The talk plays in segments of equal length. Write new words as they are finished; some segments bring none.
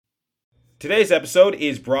Today's episode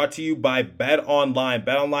is brought to you by BetOnline.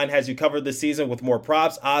 BetOnline has you covered this season with more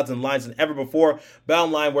props, odds, and lines than ever before.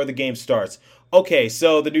 BetOnline, where the game starts. Okay,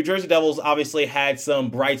 so the New Jersey Devils obviously had some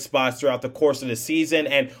bright spots throughout the course of the season,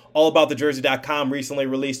 and AllAboutTheJersey.com recently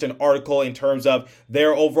released an article in terms of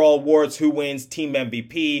their overall awards, who wins team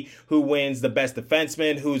MVP, who wins the best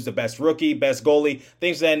defenseman, who's the best rookie, best goalie,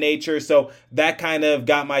 things of that nature. So that kind of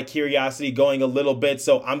got my curiosity going a little bit.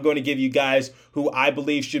 So I'm going to give you guys who I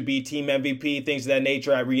believe should be team MVP, things of that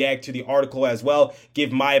nature. I react to the article as well,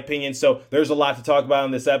 give my opinion. So there's a lot to talk about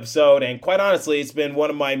in this episode, and quite honestly, it's been one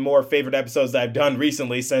of my more favorite episodes that I've done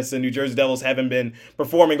recently since the New Jersey Devils haven't been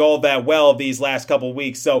performing all that well these last couple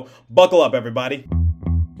weeks. So buckle up, everybody.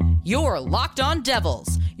 You're Locked On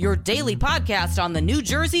Devils, your daily podcast on the New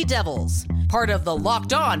Jersey Devils, part of the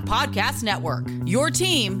Locked On Podcast Network, your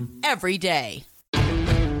team every day.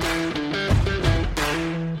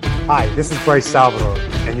 Hi, this is Bryce Salvador,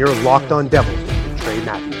 and you're Locked On Devils with Trey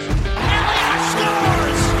Matthews.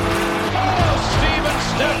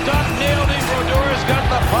 Stepped up, nailed it. Brodor's got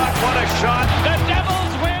the puck. What a shot. The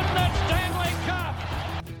Devils win the Stanley Cup.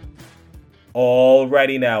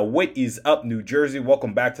 Alrighty now, what is up, New Jersey?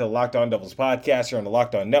 Welcome back to the Locked On Devils podcast here on the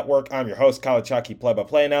Locked On Network. I'm your host, college hockey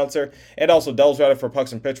play-by-play announcer, and also Devils writer for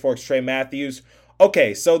Pucks and Pitchforks, Trey Matthews.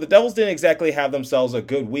 Okay, so the Devils didn't exactly have themselves a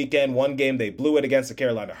good weekend. One game they blew it against the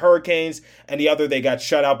Carolina Hurricanes, and the other they got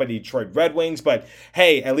shut out by the Detroit Red Wings. But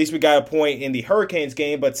hey, at least we got a point in the Hurricanes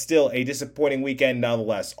game, but still a disappointing weekend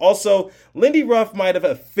nonetheless. Also, Lindy Ruff might have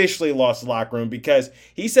officially lost the locker room because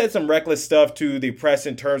he said some reckless stuff to the press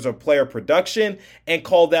in terms of player production and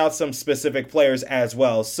called out some specific players as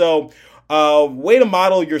well. So, way to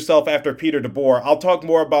model yourself after Peter DeBoer. I'll talk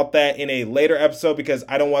more about that in a later episode because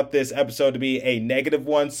I don't want this episode to be a negative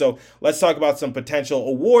one. So let's talk about some potential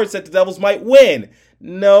awards that the Devils might win.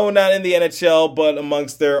 No, not in the NHL, but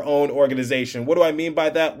amongst their own organization. What do I mean by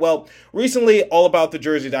that? Well, recently,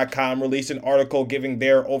 AllAboutTheJersey.com released an article giving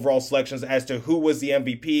their overall selections as to who was the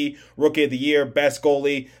MVP, Rookie of the Year, Best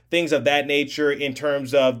Goalie, things of that nature in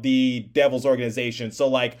terms of the Devils organization. So,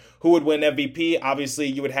 like, who would win MVP? Obviously,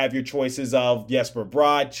 you would have your choices of Jesper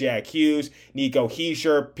Bratt, Jack Hughes, Nico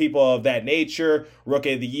Hischier, people of that nature.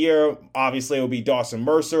 Rookie of the Year, obviously, it would be Dawson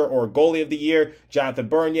Mercer, or Goalie of the Year, Jonathan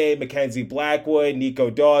Bernier, Mackenzie Blackwood,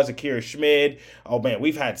 Nico Dawes, Akira Schmid. Oh man,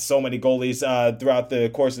 we've had so many goalies throughout the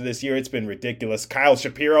course of this year. It's been ridiculous. Kyle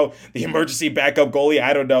Shapiro, the emergency backup goalie.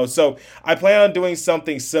 I don't know. So I plan on doing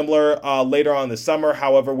something similar later on in the summer,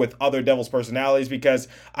 however, with other Devils personalities because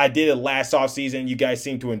I did it last offseason. You guys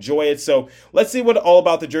seem to enjoy it. So let's see what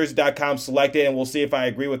AllAboutTheJersey.com selected, and we'll see if I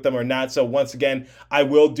agree with them or not. So once again, I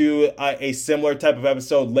will do a similar type of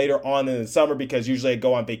episode later on in the summer because usually I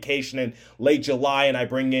go on vacation in late July and I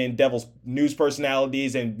bring in Devils news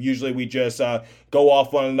personalities, and usually we just go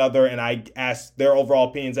off one another and I ask their overall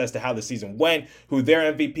opinions as to how the season went, who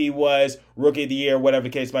their MVP was, Rookie of the Year, whatever the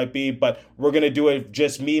case might be. But we're going to do it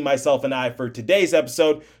just me, myself, and I for today's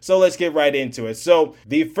episode. So let's get right into it. So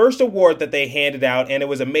the first award that they handed out, and it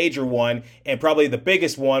was a major one and probably the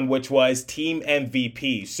biggest one, which was Team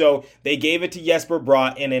MVP. So they gave it to Jesper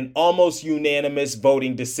Bratt in an almost unanimous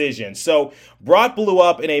voting decision. So Bratt blew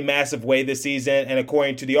up in a massive way this season, and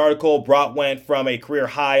according to the article, Bratt went from a career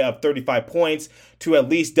high of 35 points to at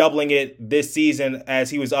least doubling it this season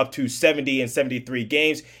as he was up to 70 in 73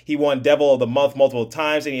 games. He won Devil of the Month multiple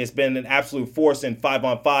times, and he has been an absolute force in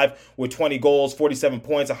 5-on-5 with 20 goals, 47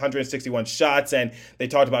 points, 161 shots, and they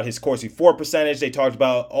talked about his Corsi for percentage. They talked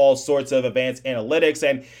about all sorts of advanced analytics,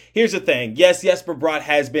 and here's the thing. Yes, Jesper Bratt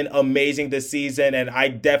has been amazing this season, and I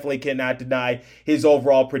definitely cannot deny his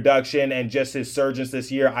overall production and just his surgence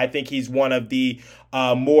this year. I think he's one of the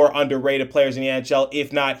more underrated players in the NHL.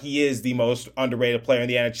 If not, he is the most underrated player in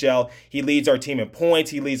the NHL. He leads our team in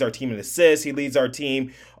points. He leads our team in assists. He leads our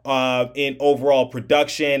team in overall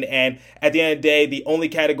production. And at the end of the day, the only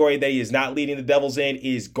category that he is not leading the Devils in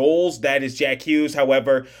is goals. That is Jack Hughes.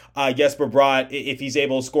 However, Jesper Bratt, if he's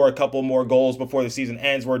able to score a couple more goals before the season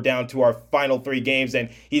ends, we're down to our final 3 games, and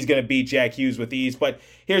he's going to beat Jack Hughes with ease. But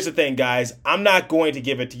here's the thing, guys. I'm not going to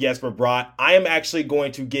give it to Jesper Bratt. I am actually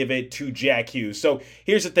going to give it to Jack Hughes. So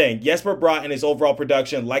here's the thing. Jesper Bratt and his overall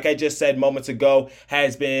production, like I just said moments ago,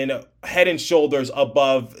 has been head and shoulders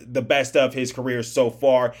above the best of his career so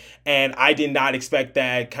far. And I did not expect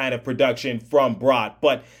that kind of production from Bratt.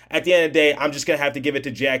 But at the end of the day, I'm just going to have to give it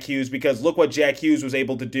to Jack Hughes because look what Jack Hughes was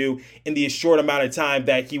able to do in the short amount of time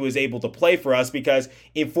that he was able to play for us, because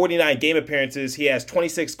in 49 game appearances, he has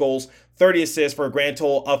 26 goals, 30 assists for a grand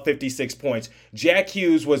total of 56 points. Jack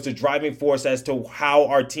Hughes was the driving force as to how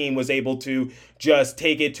our team was able to just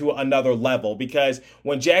take it to another level, because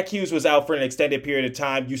when Jack Hughes was out for an extended period of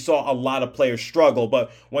time, you saw a lot of players struggle.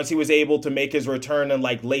 But once he was able to make his return in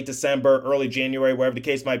like late December, early January, wherever the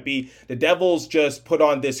case might be, the Devils just put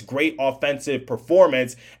on this great offensive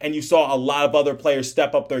performance, and you saw a lot of other players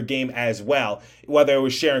step up their game as well. Whether it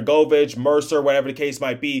was Sharangovich, Mercer, whatever the case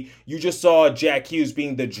might be, you just saw Jack Hughes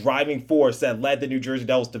being the driving force that led the New Jersey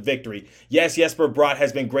Devils to victory. Yes, Jesper Bratt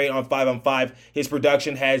has been great on 5-on-5. His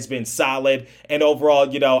production has been solid. And overall,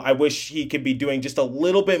 I wish he could be doing just a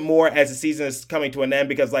little bit more as the season is coming to an end,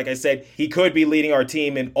 because like I said, he could be leading our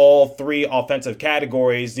team in all three offensive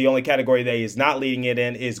categories. The only category that he is not leading it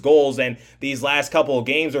in is goals. And these last couple of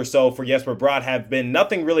games or so for Jesper Bratt have been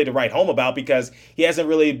nothing really to write home about, because he hasn't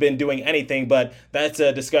really been doing anything. But that's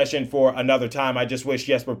a discussion for another time. I just wish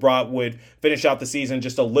Jesper Bratt would finish out the season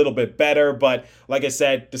just a little bit better. But like I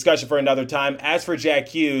said, discussion for another time. As for Jack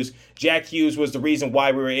Hughes was the reason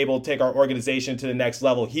why we were able to take our organization to the next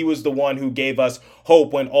level. He was the one who gave us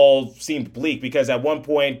hope when all seemed bleak, because at one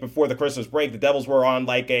point before the Christmas break, the Devils were on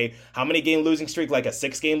like a how many game losing streak, like a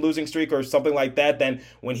 6-game losing streak or something like that. Then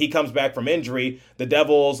when he comes back from injury, the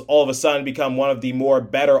Devils all of a sudden become one of the more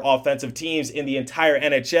better offensive teams in the entire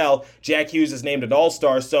NHL. Jack Hughes is named an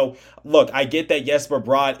all-star. So look, I get that Jesper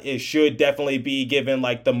Bratt should definitely be given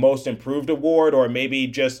like the most improved award, or maybe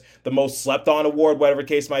just the most slept on award, whatever the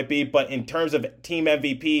case might be. But in terms of team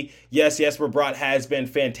MVP, yes, Jesper Bratt has been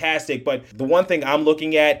fantastic. But the one thing I'm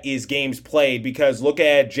looking at is games played, because look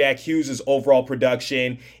at Jack Hughes' overall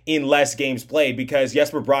production in less games played, because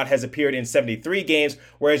Jesper Bratt has appeared in 73 games,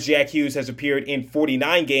 whereas Jack Hughes has appeared in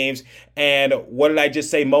 49 games. And what did I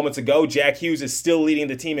just say moments ago? Jack Hughes is still leading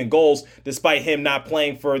the team in goals despite him not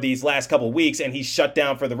playing for these last couple of weeks, and he's shut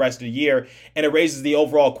down for the rest of the year. And it raises the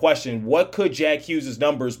overall question, what could Jack Hughes'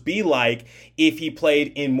 numbers be like if he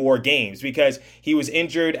played in more games? Because he was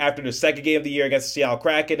injured after the second game of the year against the Seattle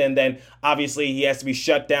Kraken, and then obviously he has to be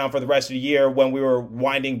shut down for the rest of the year when we were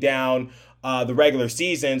winding down the regular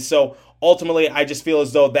season. So ultimately, I just feel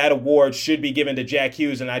as though that award should be given to Jack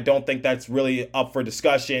Hughes, and I don't think that's really up for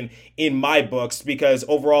discussion in my books, because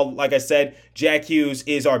overall, like I said, Jack Hughes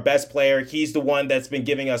is our best player. He's the one that's been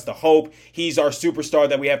giving us the hope. He's our superstar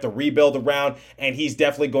that we have to rebuild around, and he's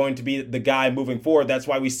definitely going to be the guy moving forward. That's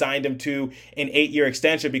why we signed him to an 8-year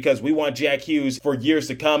extension, because we want Jack Hughes for years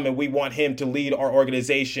to come, and we want him to lead our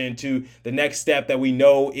organization to the next step that we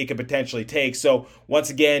know it could potentially take. So once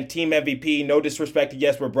again, team MVP, no disrespect to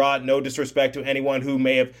Jesper Bratt, no disrespect to anyone who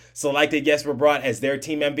may have selected Jesper Bratt as their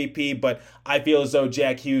team MVP, but I feel as though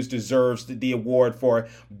Jack Hughes deserves the award for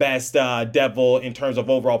best Devil in terms of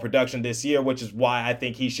overall production this year, which is why I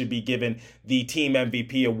think he should be given the team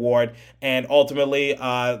MVP award. And ultimately,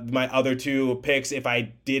 my other two picks, if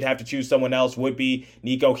I did have to choose someone else, would be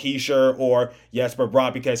Nico Hischier or Jesper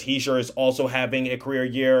Bratt, because Hischier is also having a career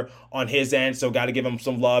year on his end, so got to give him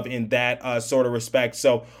some love in that sort of respect.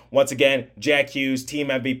 So once again, Jack Hughes, team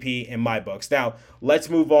MVP in my books. Now, let's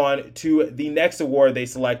move on to the next award they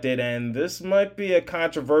selected, and this might be a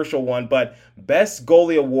controversial one, but Best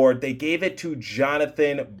Goalie Award, they gave it to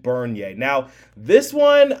Jonathan Bernier. Now, this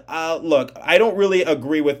one, look, I don't really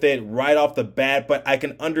agree with it right off the bat, but I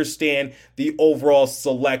can understand the overall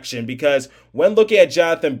selection, because when looking at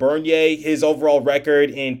Jonathan Bernier, his overall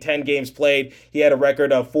record in 10 games played, he had a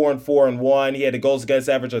record of 4-4-1. He had a goals against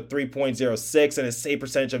average of 3.06 and a save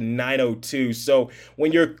percentage of .902. So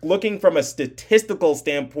when you're looking from a statistical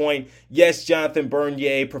standpoint, yes, Jonathan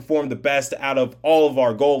Bernier performed the best out of all of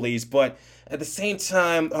our goalies, but at the same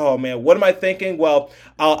time, oh man, what am I thinking? Well,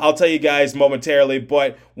 I'll tell you guys momentarily,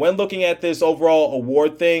 but when looking at this overall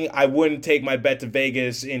award thing, I wouldn't take my bet to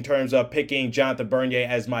Vegas in terms of picking Jonathan Bernier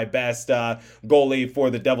as my best goalie for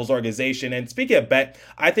the Devils organization. And speaking of bet,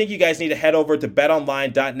 I think you guys need to head over to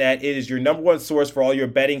betonline.net. It is your number one source for all your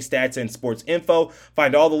betting stats and sports info.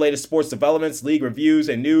 Find all the latest sports developments, league reviews,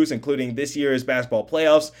 and news, including this year's basketball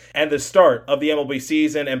playoffs and the start of the MLB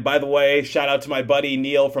season. And by the way, shout out to my buddy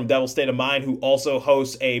Neil from Devil State of Mind, who also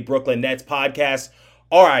hosts a Brooklyn Nets podcast.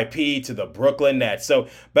 RIP to the Brooklyn Nets. So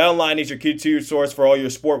BetOnline is your Q2 source for all your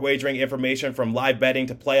sport wagering information, from live betting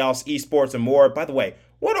to playoffs, esports, and more. By the way,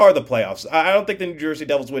 What are the playoffs? I don't think the New Jersey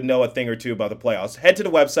Devils would know a thing or two about the playoffs. Head to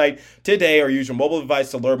the website today or use your mobile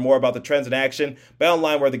device to learn more about the trends in action. Bet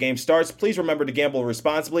online where the game starts. Please remember to gamble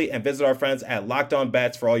responsibly and visit our friends at Locked On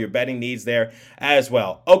Bets for all your betting needs there as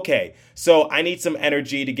well. Okay, so I need some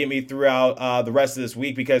energy to get me throughout the rest of this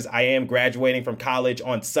week because I am graduating from college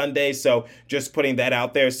on Sunday, so just putting that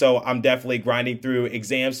out there. So I'm definitely grinding through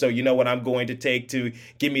exams, so you know what I'm going to take to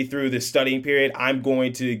get me through this studying period? I'm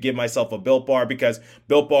going to give myself a Built Bar because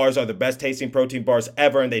Built Bars are the best tasting protein bars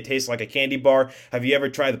ever, and they taste like a candy bar. Have you ever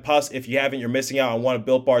tried the Puffs? If you haven't, you're missing out on one of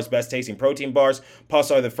Built Bar's best tasting protein bars.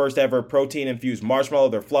 Puffs are the first ever protein-infused marshmallow.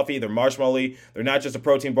 They're fluffy, they're marshmallowy. They're not just a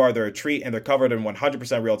protein bar, they're a treat, and they're covered in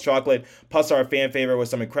 100% real chocolate. Puffs are a fan favorite with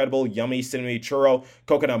some incredible, yummy, cinnamon churro,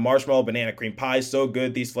 coconut marshmallow, banana cream pie. So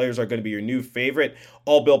good, these flavors are going to be your new favorite.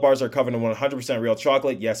 All Built Bars are covered in 100% real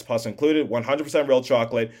chocolate. Yes, Puffs included. 100% real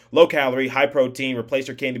chocolate, low calorie, high protein. Replace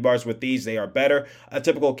your candy bars with these. They are better. A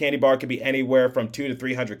typical candy bar could be anywhere from 200 to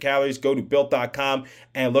 300 calories. Go to Built.com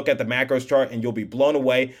and look at the macros chart and you'll be blown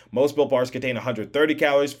away. Most Built Bars contain 130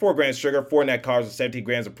 calories, 4 grams of sugar, 4 net carbs, and 17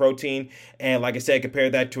 grams of protein. And like I said, compare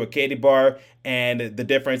that to a candy bar, and the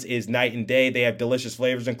difference is night and day. They have delicious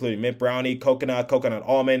flavors including mint brownie, coconut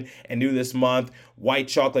almond, and new this month, white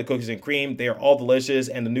chocolate cookies and cream. They are all delicious,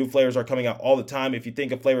 and the new flavors are coming out all the time. If you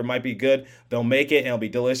think a flavor might be good, they'll make it, and it'll be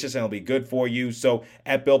delicious, and it'll be good for you. So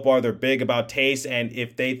at Built Bar, they're big about taste, and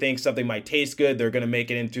if they think something might taste good, they're going to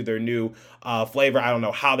make it into their new flavor. I don't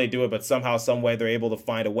know how they do it, but somehow, some way, they're able to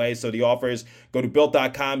find a way. So the offer is go to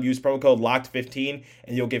Built.com, use promo code LOCKED15,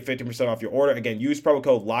 and you'll get 15% off your order. Again, use promo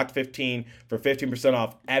code LOCKED15 for 15%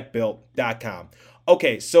 off at Built.com.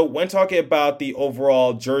 Okay, so when talking about the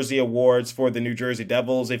overall Jersey Awards for the New Jersey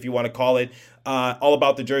Devils, if you want to call it,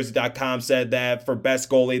 allaboutthejersey.com said that for best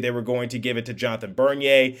goalie, they were going to give it to Jonathan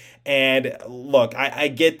Bernier. And look, I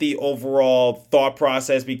get the overall thought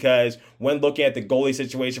process because when looking at the goalie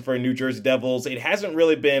situation for the New Jersey Devils, it hasn't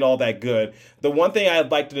really been all that good. The one thing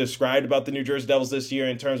I'd like to describe about the New Jersey Devils this year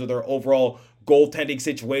in terms of their overall goaltending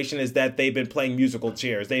situation is that they've been playing musical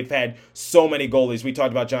chairs. They've had so many goalies. We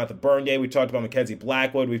talked about Jonathan Bernier. We talked about Mackenzie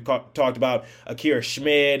Blackwood. We've talked about Akira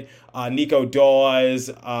Schmid, Nico Dawes,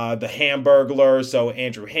 the Hamburglar, so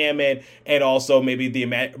Andrew Hammond, and also maybe the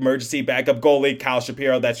emergency backup goalie, Kyle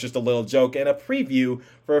Shapiro. That's just a little joke and a preview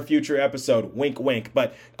for a future episode. Wink, wink.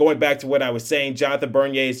 But going back to what I was saying, Jonathan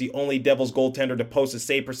Bernier is the only Devils goaltender to post a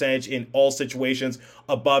save percentage in all situations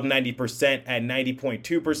above 90% at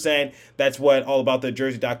 90.2%. That's what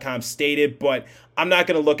allaboutthejersey.com stated, but I'm not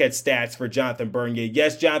going to look at stats for Jonathan Bernier.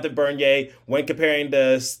 Yes, Jonathan Bernier, when comparing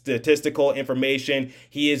the statistical information,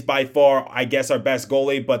 he is by far, I guess, our best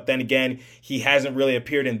goalie. But then again, he hasn't really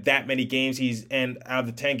appeared in that many games. And out of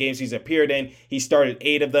the 10 games he's appeared in, he started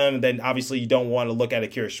 8 of them. And then obviously you don't want to look at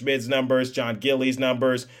Akira Schmid's numbers, John Gillies'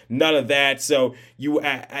 numbers, none of that. So you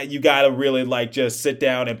got to really just sit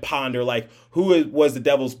down and ponder who was the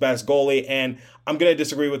Devils' best goalie. And I'm going to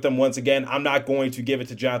disagree with them once again. I'm not going to give it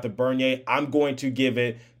to Jonathan Bernier. I'm going to give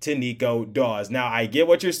it to Nico Dawes. Now, I get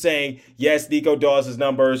what you're saying. Yes, Nico Dawes'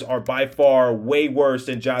 numbers are by far way worse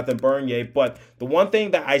than Jonathan Bernier, but the one thing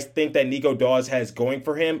that I think that Nico Dawes has going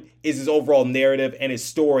for him is his overall narrative and his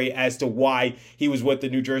story as to why he was with the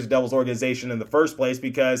New Jersey Devils organization in the first place,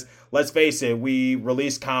 because let's face it, we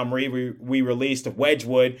released Comrie, we released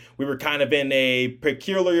Wedgwood. We were kind of in a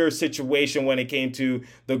peculiar situation when it came to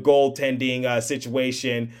the goaltending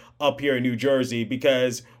situation up here in New Jersey,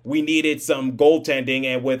 because we needed some goaltending,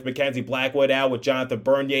 and with Mackenzie Blackwood out, with Jonathan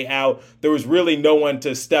Bernier out, there was really no one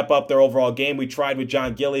to step up their overall game. We tried with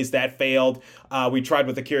John Gillies, that failed. We tried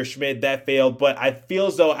with Akira Schmid, that failed. But I feel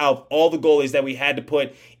as though out of all the goalies that we had to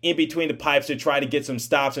put in between the pipes to try to get some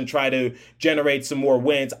stops and try to generate some more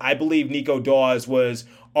wins, I believe Nico Dawes was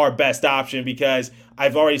our best option, because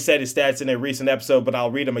I've already said his stats in a recent episode, but I'll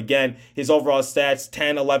read them again. His overall stats,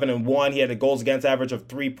 10, 11, and 1. He had a goals against average of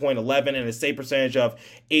 3.11 and a save percentage of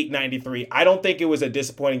 .893. I don't think it was a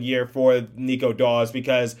disappointing year for Nico Dawes,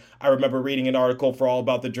 because I remember reading an article for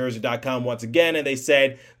allaboutthejersey.com once again, and they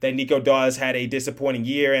said that Nico Dawes had a disappointing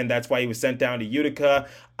year, and that's why he was sent down to Utica.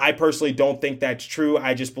 I personally don't think that's true.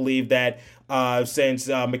 I just believe that since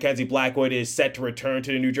Mackenzie Blackwood is set to return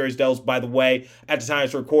to the New Jersey Devils. By the way, at the time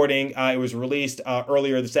of recording, it was released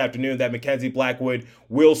earlier this afternoon that Mackenzie Blackwood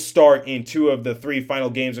will start in 2 of the 3 final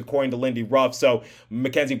games, according to Lindy Ruff. So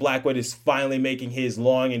Mackenzie Blackwood is finally making his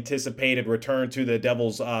long-anticipated return to the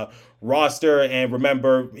Devils roster. And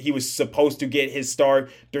remember, he was supposed to get his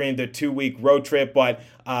start during the 2-week road trip, but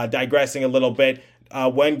digressing a little bit,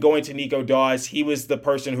 when going to Nico Daws, he was the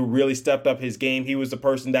person who really stepped up his game. He was the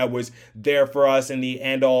person that was there for us in the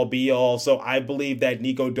end-all, be-all. So I believe that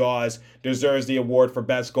Nico Daws deserves the award for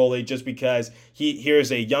best goalie just because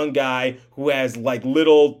here's a young guy who has like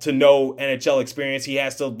little to no NHL experience. He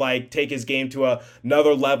has to like take his game to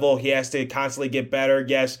another level. He has to constantly get better.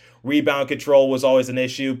 Yes, rebound control was always an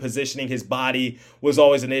issue. Positioning his body was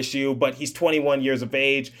always an issue, but he's 21 years of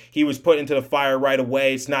age. He was put into the fire right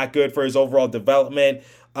away. It's not good for his overall development.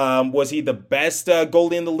 Was he the best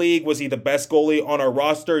goalie in the league? Was he the best goalie on our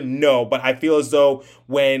roster? No, but I feel as though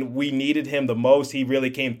when we needed him the most, he really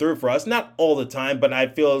came through for us. Not all the time, but I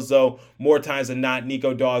feel as though more times than not,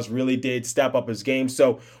 Nico Daws really did step up his game.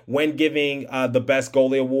 So when giving the best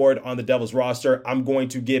goalie award on the Devils roster, I'm going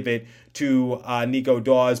to give it to Nico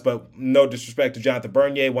Daws, but no disrespect to Jonathan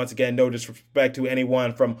Bernier. Once again, no disrespect to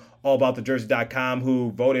anyone from allaboutthejersey.com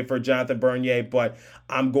who voted for Jonathan Bernier, but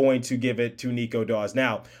I'm going to give it to Nico Daws.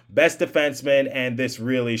 Now, best defenseman, and this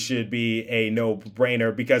really should be a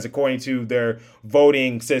no-brainer because according to their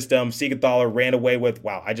voting system, Siegenthaler ran away with,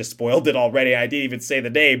 wow, I just spoiled it already. I didn't even say the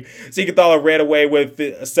name. Siegenthaler ran away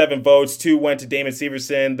with 7 votes. 2 went to Damon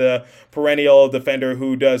Severson, the perennial defender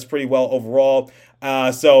who does pretty well overall.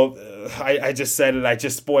 I just said it. I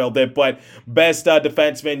just spoiled it. But best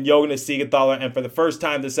defenseman, Jonas Siegenthaler. And for the first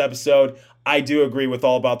time this episode, I do agree with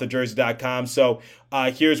allaboutthejersey.com. So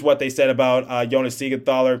here's what they said about Jonas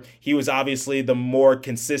Siegenthaler. He was obviously the more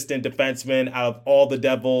consistent defenseman out of all the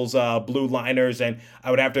Devils blue liners, and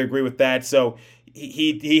I would have to agree with that. So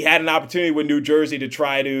he had an opportunity with New Jersey to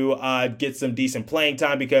try to get some decent playing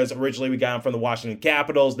time because originally we got him from the Washington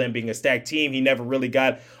Capitals. Then being a stacked team, he never really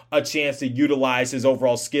got a chance to utilize his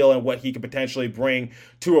overall skill and what he could potentially bring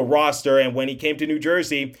to a roster. And when he came to New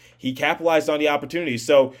Jersey, he capitalized on the opportunity.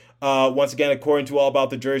 So once again, according to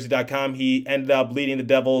allaboutthejersey.com, he ended up leading the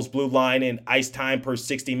Devils blue line in ice time per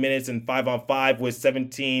 60 minutes and 5-on-5 with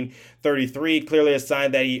 17:33. Clearly a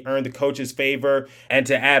sign that he earned the coach's favor. And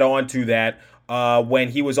to add on to that, when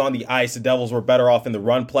he was on the ice, the Devils were better off in the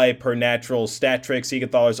run play per natural stat trick.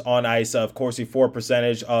 Siegenthaler's on ice of Corsi for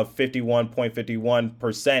percentage of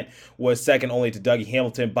 51.51% was second only to Dougie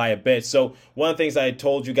Hamilton by a bit. So one of the things I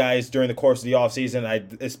told you guys during the course of the offseason, I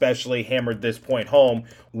especially hammered this point home.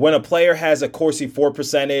 When a player has a Corsi for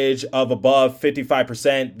percentage of above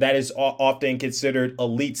 55%, that is often considered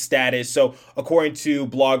elite status. So according to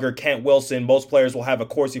blogger Kent Wilson, most players will have a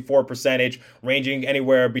Corsi for percentage ranging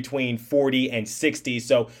anywhere between 40 and 60.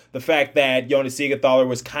 So the fact that Jonas Siegenthaler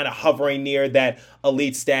was kind of hovering near that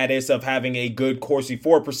elite status of having a good Corsi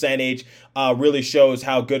for percentage really shows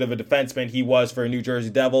how good of a defenseman he was for New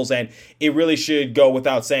Jersey Devils. And it really should go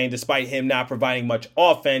without saying, despite him not providing much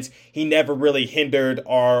offense, he never really hindered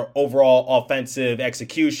our overall offensive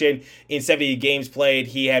execution. In 70 games played,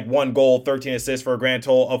 he had 1 goal, 13 assists for a grand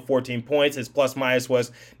total of 14 points. His plus minus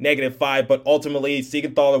was -5, but ultimately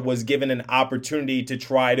Siegenthaler was given an opportunity to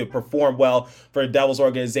try to perform well for the Devils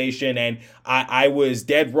organization. And I was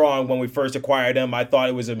dead wrong when we first acquired him. I thought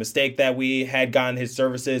it was a mistake that we had gotten his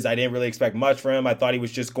services. I didn't really expect much from him. I thought he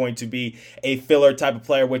was just going to be a filler type of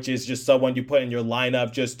player, which is just someone you put in your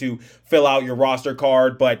lineup just to fill out your roster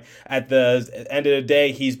card. But at the end of the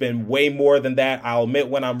day, he's been way more than that. I'll admit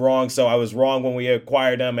when I'm wrong. So I was wrong when we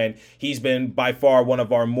acquired him, and he's been by far one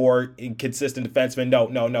of our more consistent defensemen.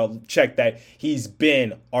 No, check that. He's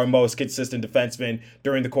been our most consistent defenseman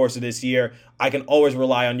during the course of this year. I can always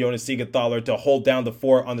rely on Jonas Siegenthaler to hold down the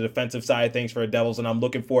fort on the defensive side of things for the Devils, and I'm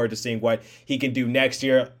looking forward to seeing what he can do next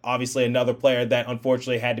year. Obviously, another player that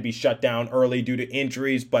unfortunately had to be shut down early due to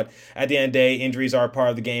injuries, but at the end of the day, injuries are a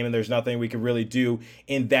part of the game, and there's nothing we can really do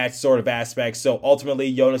in that sort of aspect. So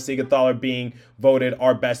ultimately, Jonas Siegenthaler being voted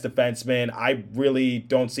our best defenseman, I really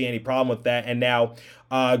don't see any problem with that. And now,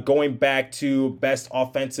 going back to best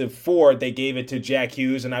offensive forward, they gave it to Jack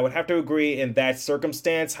Hughes, and I would have to agree in that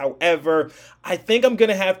circumstance. However, I think I'm going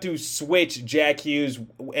to have to switch Jack Hughes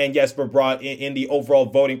and Jesper Bratt in the overall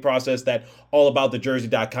voting process that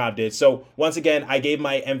allaboutthejersey.com did. So once again, I gave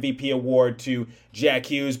my MVP award to Jack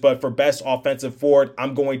Hughes, but for best offensive forward,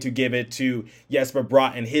 I'm going to give it to Jesper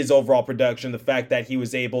Bratt and his overall production. The fact that he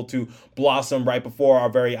was able to blossom right before our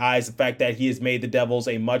very eyes, the fact that he has made the Devils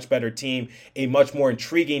a much better team, a much more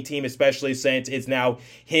intriguing team, especially since it's now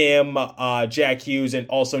him, Jack Hughes, and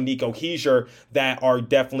also Nico Hischier that are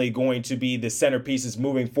definitely going to be the centerpieces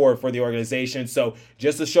moving forward for the organization. So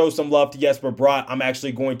just to show some love to Jesper Bratt, I'm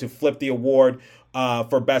actually going to flip the award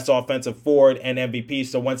for best offensive forward and MVP.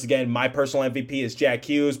 So once again, my personal MVP is Jack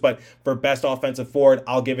Hughes, but for best offensive forward,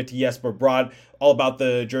 I'll give it to Jesper Bratt. All About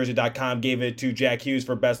the Jersey.com gave it to Jack Hughes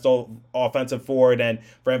for best offensive forward, and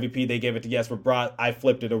for MVP, they gave it to Jesper Bratt. I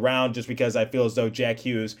flipped it around just because I feel as though Jack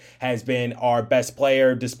Hughes has been our best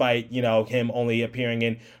player, despite, him only appearing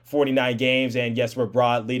in 49 games, and Jesper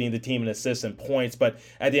Bratt leading the team in assists and points. But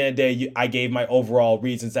at the end of the day, I gave my overall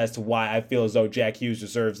reasons as to why I feel as though Jack Hughes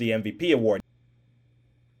deserves the MVP award.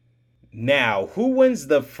 Now, who wins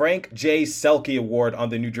the Frank J. Selke Award on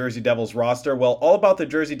the New Jersey Devils roster? Well,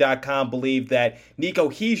 AllAboutTheJersey.com believed that Nico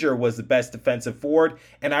Hischier was the best defensive forward,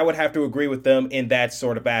 and I would have to agree with them in that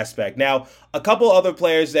sort of aspect. Now, a couple other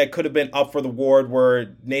players that could have been up for the award were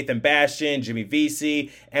Nathan Bastian, Jimmy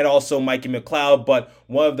Vesey, and also Mikey McLeod, but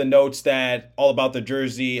one of the notes that All About the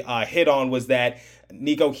Jersey hit on was that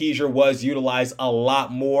Nico Hischier was utilized a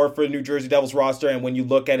lot more for the New Jersey Devils roster, and when you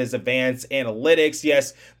look at his advanced analytics,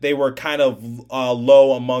 yes, they were kind of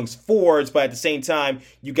low amongst forwards, but at the same time,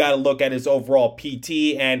 you got to look at his overall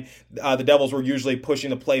PT, and the Devils were usually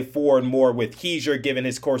pushing the play forward more with Hischier, given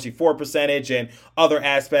his Corsi for percentage and other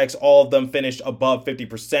aspects. All of them finished above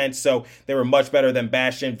 50%, so they were much better than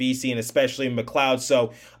Bastian, Vesey, and especially McLeod.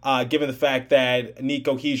 So given the fact that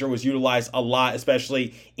Nico Hischier was utilized a lot,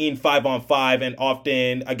 especially in 5-on-5 and often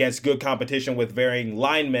against good competition with varying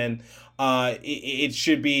linemen, it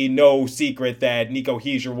should be no secret that Nico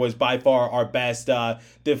Hischier was by far our best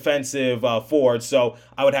defensive forward. So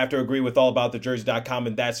I would have to agree with AllAboutTheJersey.com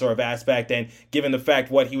in that sort of aspect. And given the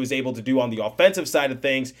fact what he was able to do on the offensive side of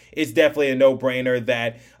things, it's definitely a no-brainer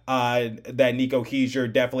that Nico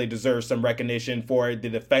Hischier definitely deserves some recognition for the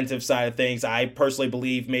defensive side of things. I personally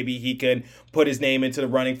believe maybe he can put his name into the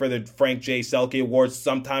running for the Frank J. Selke Awards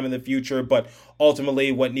sometime in the future, but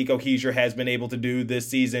ultimately what Nico Hischier has been able to do this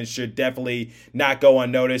season should definitely not go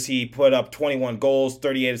unnoticed. He put up 21 goals,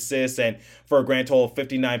 38 assists, and for a grand total of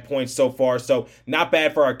 59 points so far. So not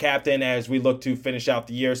bad for our captain as we look to finish out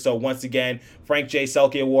the year. So once again, Frank J.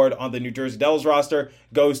 Selke Award on the New Jersey Devils roster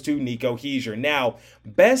goes to Nico Hischier. Now,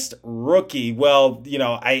 best rookie, well,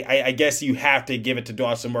 I guess you have to give it to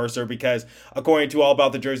Dawson Mercer because according to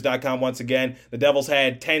AllAboutTheJersey.com, once again, the Devils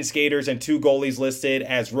had 10 skaters and 2 goalies listed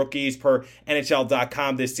as rookies per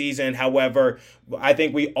NHL.com this season. However, I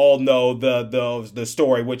think we all know the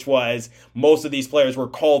story, which was most of these players were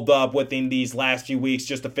called up within these last few weeks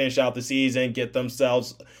just to finish out the season, get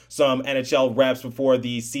themselves some NHL reps before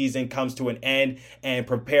the season comes to an end, and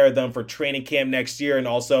prepare them for training camp next year. And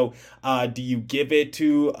also, do you give it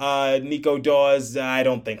to Nico Daws? I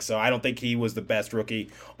don't think so. I don't think he was the best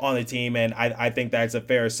rookie on the team, and I think that's a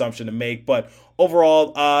fair assumption to make. But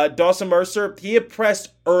overall, Dawson Mercer, he impressed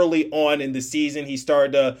early on in the season. He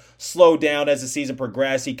started to slow down as the season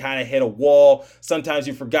progressed. He kind of hit a wall. Sometimes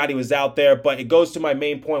you forgot he was out there, but it goes to my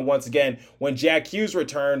main point once again. When Jack Hughes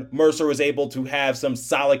returned, Mercer was able to have some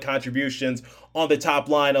solid contributions on the top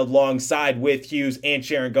line alongside with Hughes and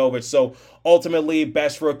Sharangovich. So ultimately,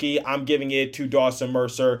 best rookie, I'm giving it to Dawson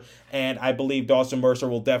Mercer, and I believe Dawson Mercer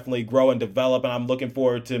will definitely grow and develop, and I'm looking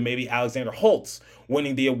forward to maybe Alexander Holtz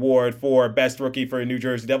winning the award for best rookie for the New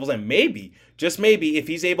Jersey Devils, and maybe, just maybe, if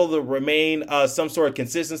he's able to remain some sort of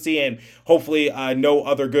consistency, and hopefully no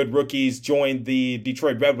other good rookies join the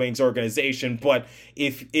Detroit Red Wings organization, but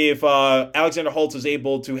if Alexander Holtz is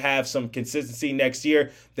able to have some consistency next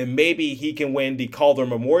year, then maybe he can win the Calder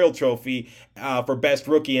Memorial Trophy for best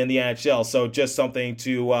rookie in the NHL. So just something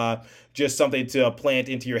to plant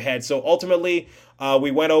into your head. So ultimately,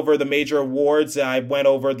 we went over the major awards. I went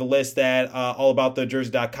over the list that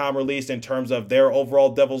AllAboutTheJersey.com released in terms of their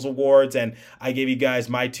overall Devils awards, and I gave you guys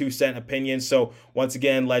my 2-cent opinion. So once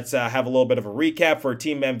again, let's have a little bit of a recap. For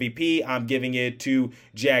team MVP, I'm giving it to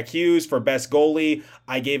Jack Hughes. For best goalie,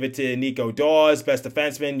 I gave it to Nico Daws. Best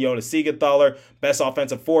defenseman, Jonas Siegenthaler. Best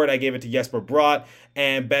offensive forward, I gave it to Jesper Bratt.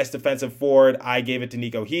 And best defensive forward, I gave it to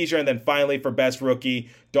Nico Hischier. And then finally, for best rookie,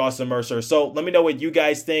 Dawson Mercer. So let me know what you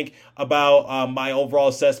guys think about my overall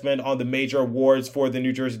assessment on the major awards for the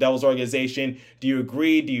New Jersey Devils organization. Do you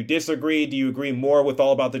agree? Do you disagree? Do you agree more with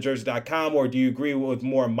AllAboutTheJersey.com, or do you agree with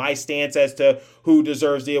more my stance as to who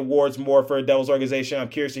deserves the awards more for a Devils organization? I'm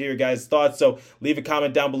curious to hear your guys' thoughts. So leave a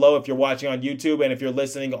comment down below if you're watching on YouTube, and if you're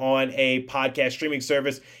listening on a podcast streaming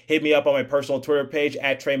service, hit me up on my personal Twitter page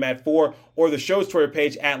at TreyMatt4 or the show's Twitter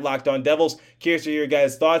page at Locked On Devils. Curious to hear your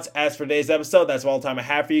guys' thoughts. As for today's episode, that's all the time I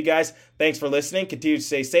have for you guys. Thanks for listening. Continue to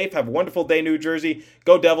stay safe. Have a wonderful day, New Jersey.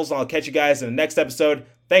 Go Devils, and I'll catch you guys in the next episode.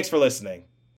 Thanks for listening.